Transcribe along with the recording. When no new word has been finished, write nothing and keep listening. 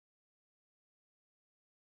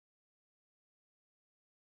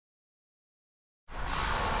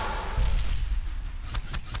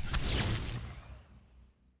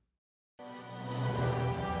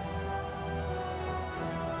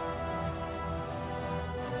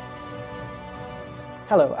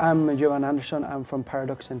Hello, I'm Johan Andersson. I'm from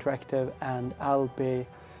Paradox Interactive, and I'll be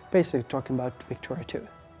basically talking about Victoria 2.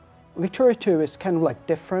 Victoria 2 is kind of like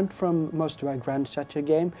different from most of our grand strategy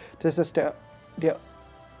game. This is the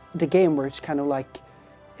game where it's kind of like,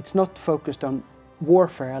 it's not focused on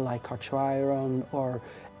warfare like Hearts of Iron or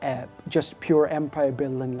just pure empire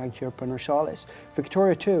building like Europe and Universalis.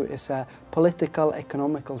 Victoria 2 is a political,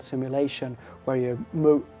 economical simulation where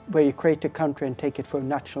you create a country and take it through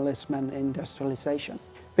nationalism and industrialization.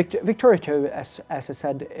 Victoria 2, as I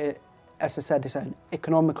said, is an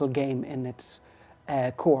economical game in its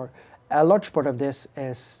core. A large part of this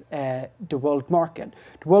is the world market.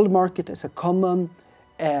 The world market is a common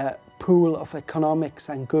pool of economics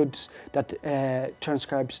and goods that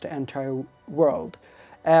transcribes the entire world.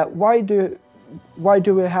 Why do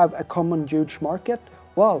we have a common huge market?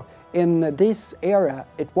 Well, in this era,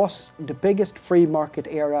 it was the biggest free market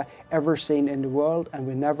era ever seen in the world, and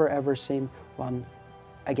we never ever seen one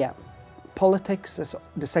again. Politics is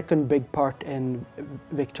the second big part in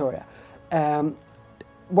Victoria.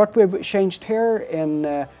 What we've changed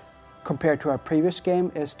here compared to our previous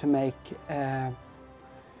game is to make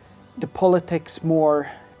the politics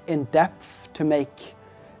more in depth, to make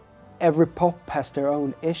every pop has their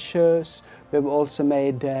own issues. We've also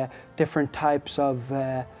made different types of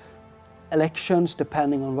elections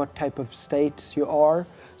depending on what type of states you are.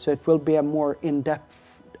 So it will be a more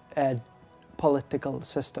in-depth political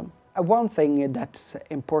system. One thing that's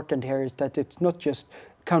important here is that it's not just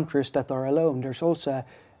countries that are alone. There's also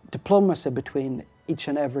diplomacy between each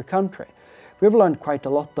and every country. We've learned quite a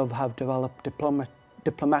lot of how to develop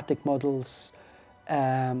diplomatic models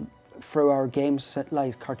through our games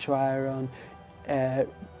like Hearts of Iron, Europe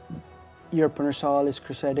and Universalis,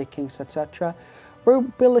 Crusader Kings, etc. We're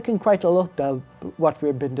looking quite a lot of what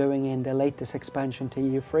we've been doing in the latest expansion to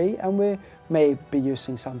EU3, and we may be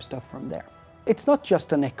using some stuff from there. It's not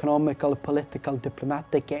just an economical, political,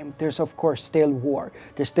 diplomatic game. There's of course still war.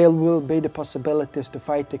 There still will be the possibilities to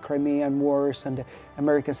fight the Crimean Wars and the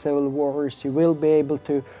American Civil Wars. You will be able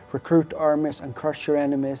to recruit armies and crush your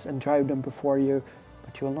enemies and drive them before you,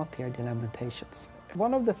 but you will not hear the lamentations.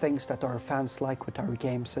 One of the things that our fans like with our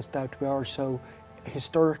games is that we are so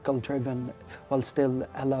historical driven while still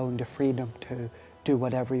allowing the freedom to do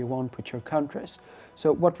whatever you want with your countries.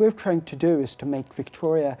 So what we're trying to do is to make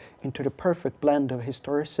Victoria into the perfect blend of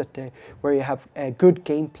historicity, where you have a good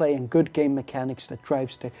gameplay and good game mechanics that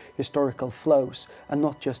drives the historical flows, and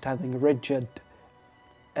not just having rigid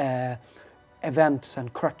events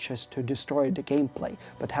and crutches to destroy the gameplay,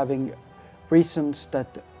 but having reasons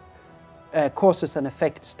that causes and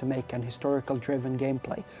effects to make an historical driven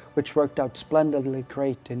gameplay, which worked out splendidly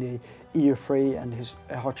great in the EU3 and his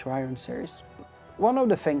Hearts of Iron series. One of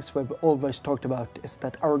the things we've always talked about is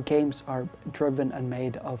that our games are driven and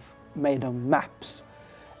made on maps.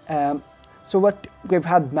 So we've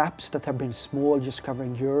had maps that have been small, just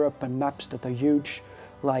covering Europe, and maps that are huge,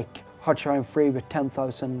 like Hearts of Iron 3 with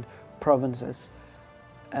 10,000 provinces.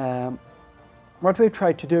 What we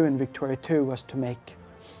tried to do in Victoria 2 was to make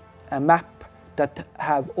a map that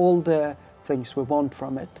have all the things we want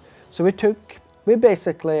from it. So we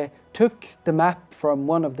basically took the map from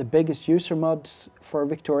one of the biggest user mods for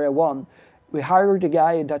Victoria 1. We hired a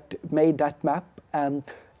guy that made that map and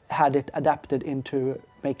had it adapted into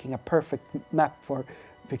making a perfect map for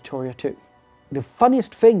Victoria 2. The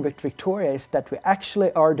funniest thing with Victoria is that we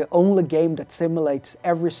actually are the only game that simulates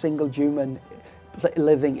every single human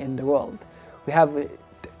living in the world. We have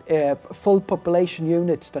full population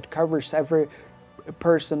units that covers every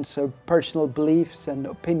person's personal beliefs and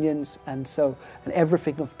opinions, and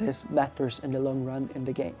everything of this matters in the long run in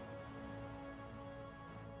the game.